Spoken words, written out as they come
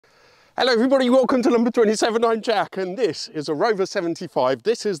Hello everybody, welcome to number 27, I'm Jack, and this is a Rover 75.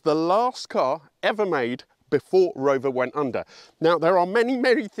 This is the last car ever made before Rover went under. Now there are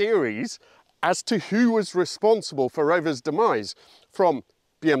many theories as to who was responsible for Rover's demise, from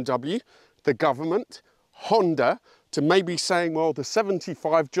BMW, the government, Honda, to maybe saying, well, the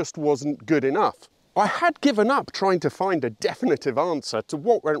 75 just wasn't good enough. I had given up trying to find a definitive answer to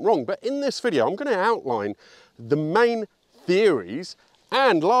what went wrong, but in this video I'm going to outline the main theories.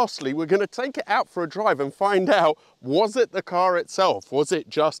 And lastly, we're going to take it out for a drive and find out, was it the car itself? Was it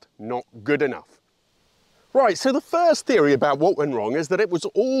just not good enough? Right, so the first theory about what went wrong is that it was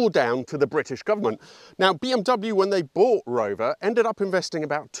all down to the British government. Now, BMW, when they bought Rover, ended up investing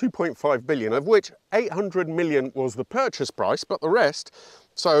about 2.5 billion, of which 800 million was the purchase price, but the rest,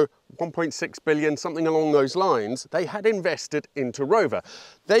 so 1.6 billion, something along those lines, they had invested into Rover.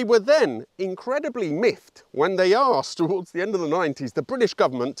 They were then incredibly miffed when they asked, towards the end of the 90s, the British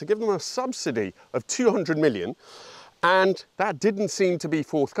government to give them a subsidy of 200 million, and that didn't seem to be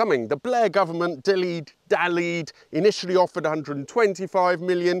forthcoming. The Blair government dilly-dallied, initially offered 125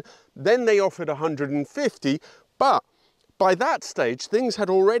 million, then they offered 150, but by that stage, things had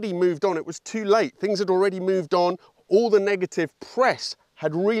already moved on. It was too late. Things had already moved on. All the negative press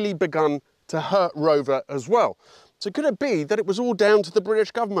had really begun to hurt Rover as well. So could it be that it was all down to the British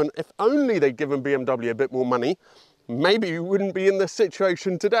government? If only they'd given BMW a bit more money, maybe we wouldn't be in this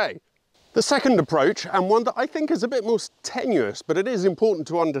situation today. The second approach, and one that I think is a bit more tenuous, but it is important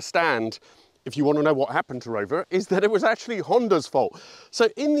to understand if you want to know what happened to Rover, is that it was actually Honda's fault. So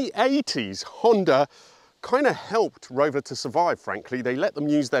in the 80s, Honda kind of helped Rover to survive, frankly. They let them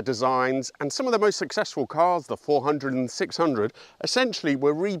use their designs, and some of the most successful cars, the 400 and 600, essentially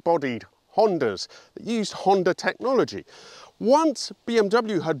were rebodied Hondas that used Honda technology. Once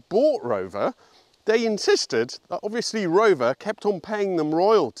BMW had bought Rover, they insisted that obviously Rover kept on paying them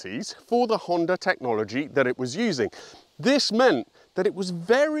royalties for the Honda technology that it was using. This meant that it was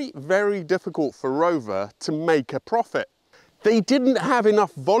very difficult for Rover to make a profit. They didn't have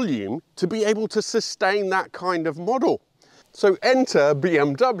enough volume to be able to sustain that kind of model. So enter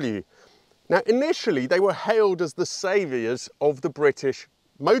BMW. Now initially they were hailed as the saviours of the British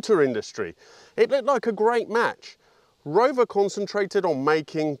motor industry. It looked like a great match. Rover concentrated on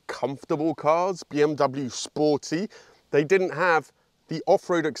making comfortable cars, BMW sporty. They didn't have the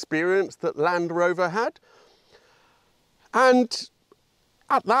off-road experience that Land Rover had. And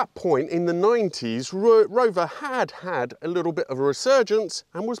at that point in the 90s, Rover had a little bit of a resurgence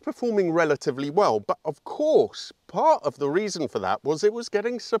and was performing relatively well. But of course, part of the reason for that was it was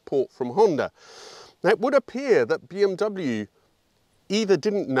getting support from Honda. Now, it would appear that BMW either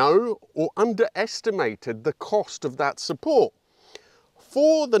didn't know or underestimated the cost of that support.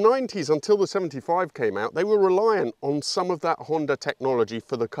 For the 90s until the 75 came out, they were reliant on some of that Honda technology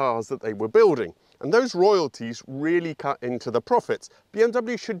for the cars that they were building. And those royalties really cut into the profits.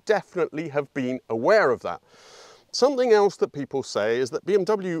 BMW should definitely have been aware of that. Something else that people say is that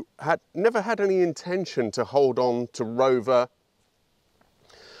BMW had never had any intention to hold on to Rover.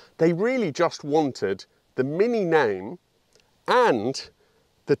 They really just wanted the Mini name and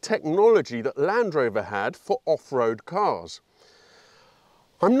the technology that Land Rover had for off-road cars.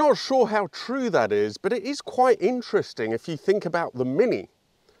 I'm not sure how true that is, but it is quite interesting if you think about the Mini,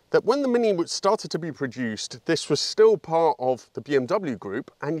 that when the Mini started to be produced, this was still part of the BMW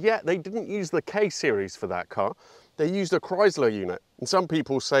group, and yet they didn't use the K series for that car. They used a Chrysler unit. And some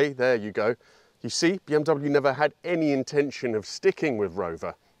people say, there you go, you see, BMW never had any intention of sticking with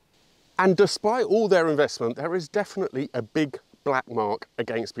Rover. And despite all their investment, there is definitely a big black mark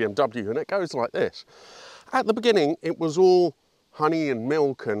against BMW, and it goes like this. At the beginning, it was all honey and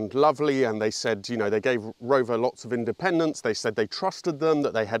milk and lovely, and they said, you know, they gave Rover lots of independence. They said they trusted them,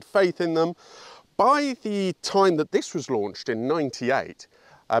 that they had faith in them. By the time that this was launched in '98,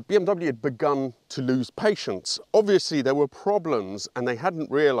 BMW had begun to lose patience. Obviously, there were problems, and they hadn't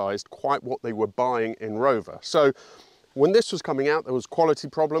realised quite what they were buying in Rover. So when this was coming out, there was quality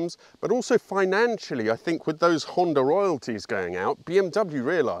problems, but also financially, I think with those Honda royalties going out, BMW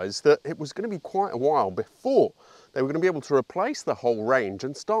realised that it was going to be quite a while before they were going to be able to replace the whole range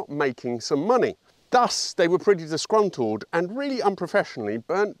and start making some money. Thus, they were pretty disgruntled and really unprofessionally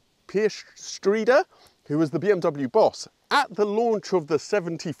burnt Piers Streeter, who was the BMW boss, at the launch of the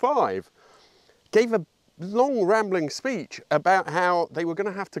 75, gave a long rambling speech about how they were going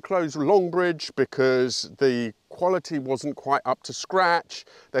to have to close Longbridge because the quality wasn't quite up to scratch.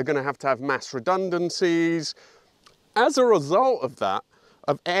 They're going to have mass redundancies. As a result of that,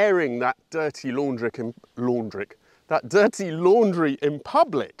 of airing that dirty laundry in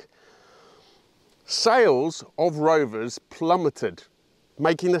public, sales of Rovers plummeted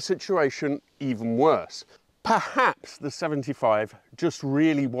making the situation even worse. Perhaps the 75 just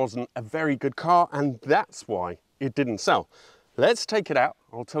really wasn't a very good car, and that's why it didn't sell. Let's take it out.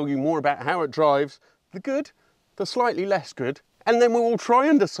 I'll tell you more about how it drives, the good, the slightly less good, and then we'll try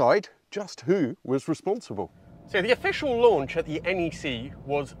and decide just who was responsible. So the official launch at the NEC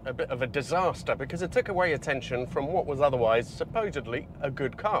was a bit of a disaster because it took away attention from what was otherwise supposedly a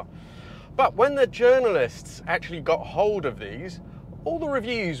good car. But when the journalists actually got hold of these, all the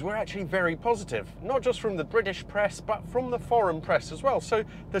reviews were actually very positive, not just from the British press, but from the foreign press as well. So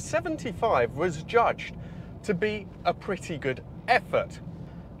the 75 was judged to be a pretty good effort.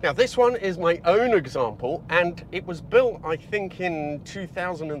 Now this one is my own example, and it was built, I think, in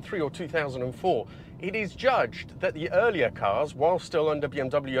 2003 or 2004. It is judged that the earlier cars, while still under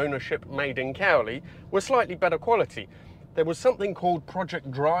BMW ownership made in Cowley, were slightly better quality. There was something called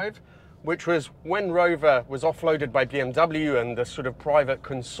Project Drive, which was when Rover was offloaded by BMW and the sort of private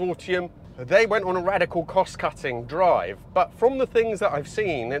consortium. They went on a radical cost-cutting drive. But from the things that I've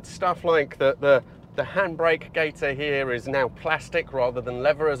seen, it's stuff like the handbrake gaiter here is now plastic rather than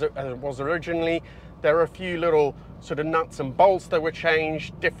leather as it was originally. There are a few little sort of nuts and bolts that were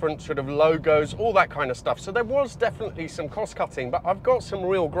changed, different sort of logos, all that kind of stuff. So there was definitely some cost-cutting, but I've got some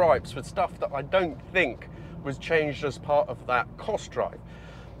real gripes with stuff that I don't think was changed as part of that cost drive.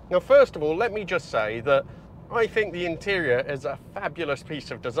 Now, first of all, let me just say that I think the interior is a fabulous piece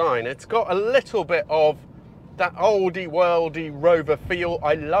of design. It's got a little bit of that oldie worldy Rover feel.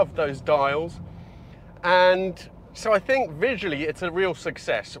 I love those dials. And so I think visually it's a real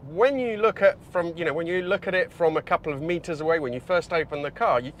success. When you look at it from a couple of meters away, when you first open the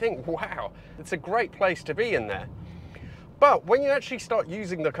car, you think, wow, it's a great place to be in there. But when you actually start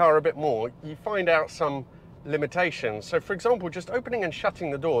using the car a bit more, you find out some limitations. So for example, just opening and shutting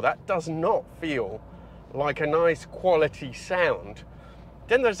the door, that does not feel like a nice quality sound.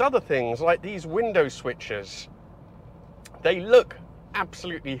 Then there's other things like these window switches. They look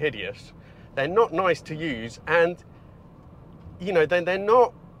absolutely hideous. They're not nice to use, and you know,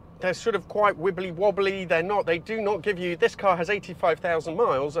 they're sort of quite wibbly wobbly. They do not give you, this car has 85,000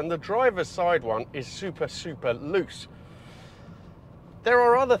 miles and the driver's side one is super loose. There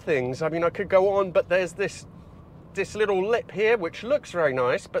are other things, I mean, I could go on, but there's this little lip here, which looks very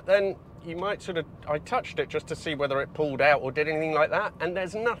nice, but then you might I touched it just to see whether it pulled out or did anything like that, and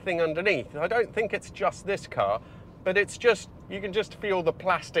there's nothing underneath. I don't think it's just this car, but it's just, you can just feel the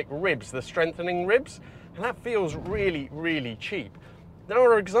plastic ribs, the strengthening ribs, and that feels really cheap. There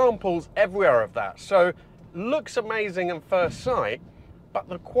are examples everywhere of that, so looks amazing at first sight, but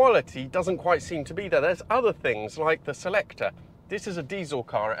the quality doesn't quite seem to be there. There's other things like the selector. This is a diesel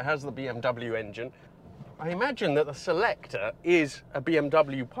car, it has the BMW engine. I imagine that the selector is a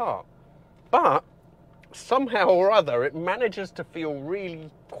BMW part, but somehow or other it manages to feel really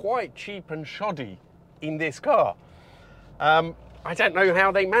quite cheap and shoddy in this car. I don't know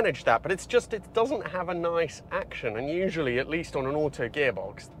how they manage that, but it's just, it doesn't have a nice action, and usually, at least on an auto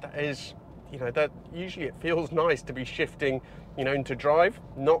gearbox, that is, you know, that usually it feels nice to be shifting, you know, into drive,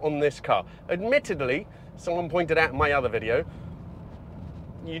 not on this car. Admittedly, someone pointed out in my other video,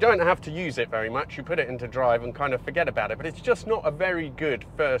 you don't have to use it very much. You put it into drive and kind of forget about it, but it's just not a very good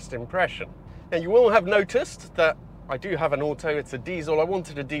first impression. Now, you will have noticed that I do have an auto, it's a diesel. I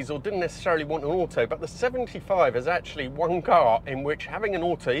wanted a diesel, didn't necessarily want an auto, but the 75 is actually one car in which having an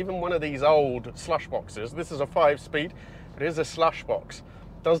auto, even one of these old slush boxes, this is a 5-speed, it is a slush box,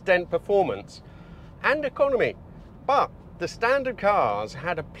 does dent performance and economy. But the standard cars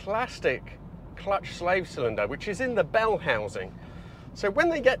had a plastic clutch slave cylinder, which is in the bell housing. So when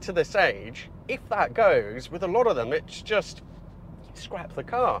they get to this age, if that goes, with a lot of them, it's just scrap the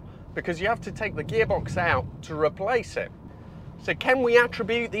car, because you have to take the gearbox out to replace it. So can we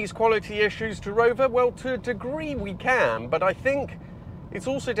attribute these quality issues to Rover? Well, to a degree we can, but I think it's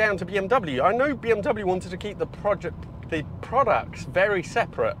also down to BMW. I know BMW wanted to keep the products very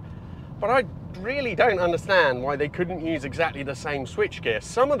separate, but I really don't understand why they couldn't use exactly the same switchgear.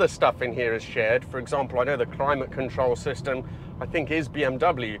 Some of the stuff in here is shared. For example, I know the climate control system, I think, is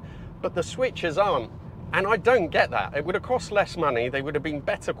BMW, but the switches aren't. And I don't get that. It would have cost less money, they would have been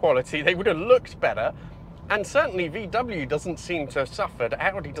better quality, they would have looked better, and certainly VW doesn't seem to have suffered,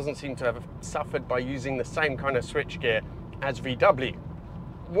 Audi doesn't seem to have suffered by using the same kind of switchgear as VW.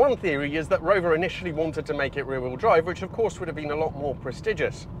 One theory is that Rover initially wanted to make it rear-wheel drive, which of course would have been a lot more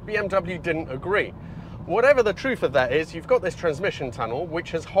prestigious. BMW didn't agree. Whatever the truth of that is, you've got this transmission tunnel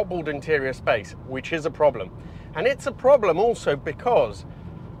which has hobbled interior space, which is a problem. And it's a problem also because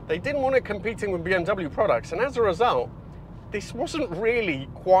they didn't want it competing with BMW products, and as a result, this wasn't really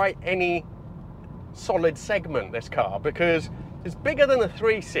quite any solid segment, this car, because It's bigger than a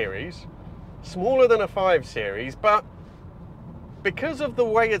 3 Series, smaller than a 5 Series, but because of the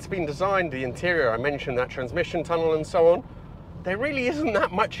way it's been designed, the interior, I mentioned that transmission tunnel and so on, there really isn't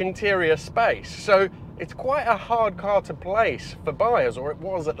that much interior space. So it's quite a hard car to place for buyers, or it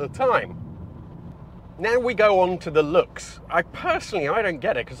was at the time. Now we go on to the looks. I don't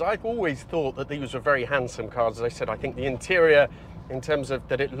get it, because I've always thought that these were very handsome cars. As I said, I think the interior, in terms of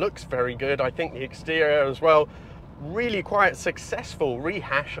that it looks very good. I think the exterior as well, really quite a successful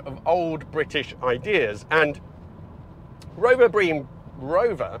rehash of old British ideas. And Rover being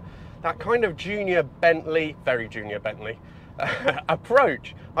Rover, that kind of junior Bentley, very junior Bentley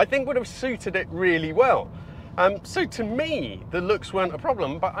approach, I think would have suited it really well. So to me, the looks weren't a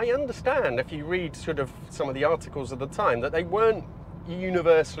problem, but I understand if you read sort of some of the articles of the time that they weren't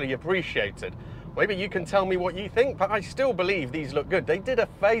universally appreciated. Maybe you can tell me what you think, but I still believe these look good. They did a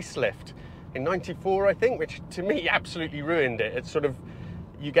facelift in '94, I think, which to me absolutely ruined it. It's sort of,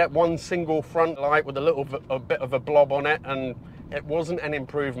 you get one single front light with a bit of a blob on it, and it wasn't an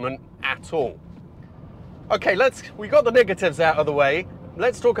improvement at all. Okay, we got the negatives out of the way.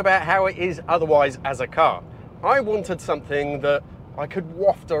 Let's talk about how it is otherwise as a car. I wanted something that I could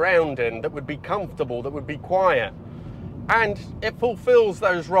waft around in, that would be comfortable, that would be quiet. And it fulfills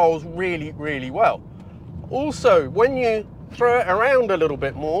those roles really, really well. Also, when you throw it around a little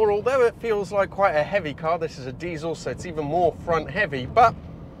bit more, although it feels like quite a heavy car, this is a diesel, so it's even more front heavy, but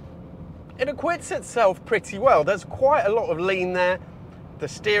it acquits itself pretty well. There's quite a lot of lean there. The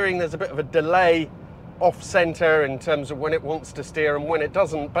steering, there's a bit of a delay off center in terms of when it wants to steer and when it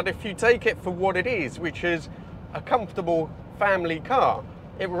doesn't. But if you take it for what it is, which is a comfortable family car,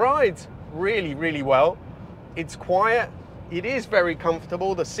 it rides really, really well. It's quiet. It is very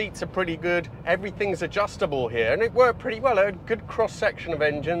comfortable. The seats are pretty good. Everything's adjustable here, and it worked pretty well. It had a good cross section of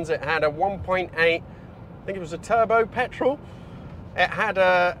engines. It had a 1.8, I think it was a turbo petrol. It had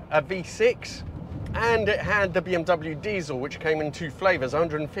a V6, and it had the BMW diesel, which came in 2 flavors,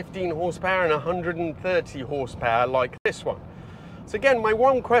 115 horsepower and 130 horsepower, like this one. So again, my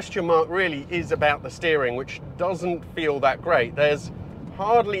one question mark really is about the steering, which doesn't feel that great. There's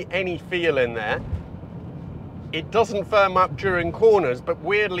hardly any feel in there. It doesn't firm up during corners, but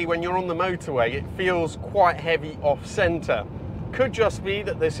weirdly when you're on the motorway, it feels quite heavy off center. Could just be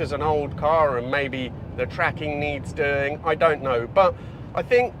that this is an old car and maybe the tracking needs doing, I don't know. But I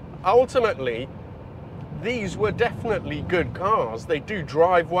think ultimately, these were definitely good cars. They do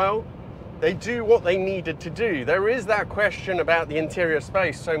drive well. They do what they needed to do. There is that question about the interior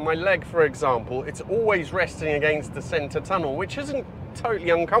space. So my leg, for example, it's always resting against the center tunnel, which isn't totally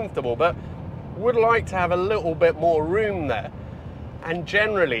uncomfortable, but would like to have a little bit more room there. And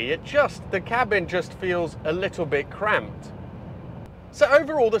generally, the cabin just feels a little bit cramped. So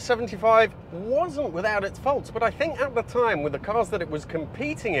overall, the 75 wasn't without its faults, but I think at the time, with the cars that it was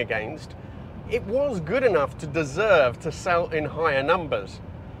competing against, it was good enough to deserve to sell in higher numbers.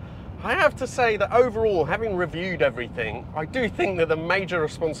 I have to say that overall, having reviewed everything, I do think that the major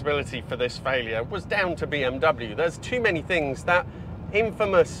responsibility for this failure was down to BMW. There's too many things. That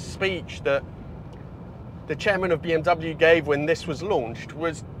infamous speech that the chairman of BMW gave when this was launched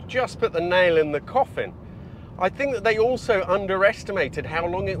was just put the nail in the coffin. I think that they also underestimated how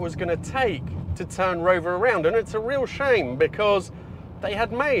long it was going to take to turn Rover around, and it's a real shame because they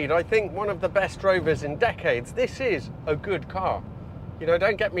had made, I think, one of the best Rovers in decades. This is a good car. You know,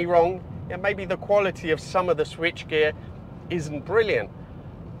 don't get me wrong, maybe the quality of some of the switchgear isn't brilliant,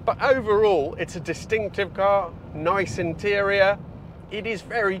 but overall it's a distinctive car, nice interior, it is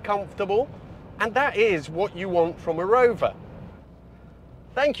very comfortable, and that is what you want from a Rover.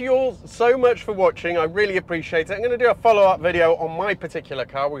 Thank you all so much for watching. I really appreciate it. I'm going to do a follow-up video on my particular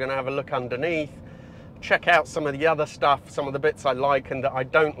car. We're going to have a look underneath, check out some of the other stuff, some of the bits I like and that I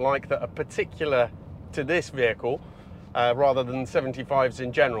don't like that are particular to this vehicle, rather than 75s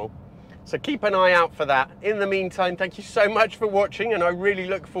in general. So keep an eye out for that. In the meantime, thank you so much for watching, and I really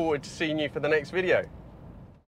look forward to seeing you for the next video.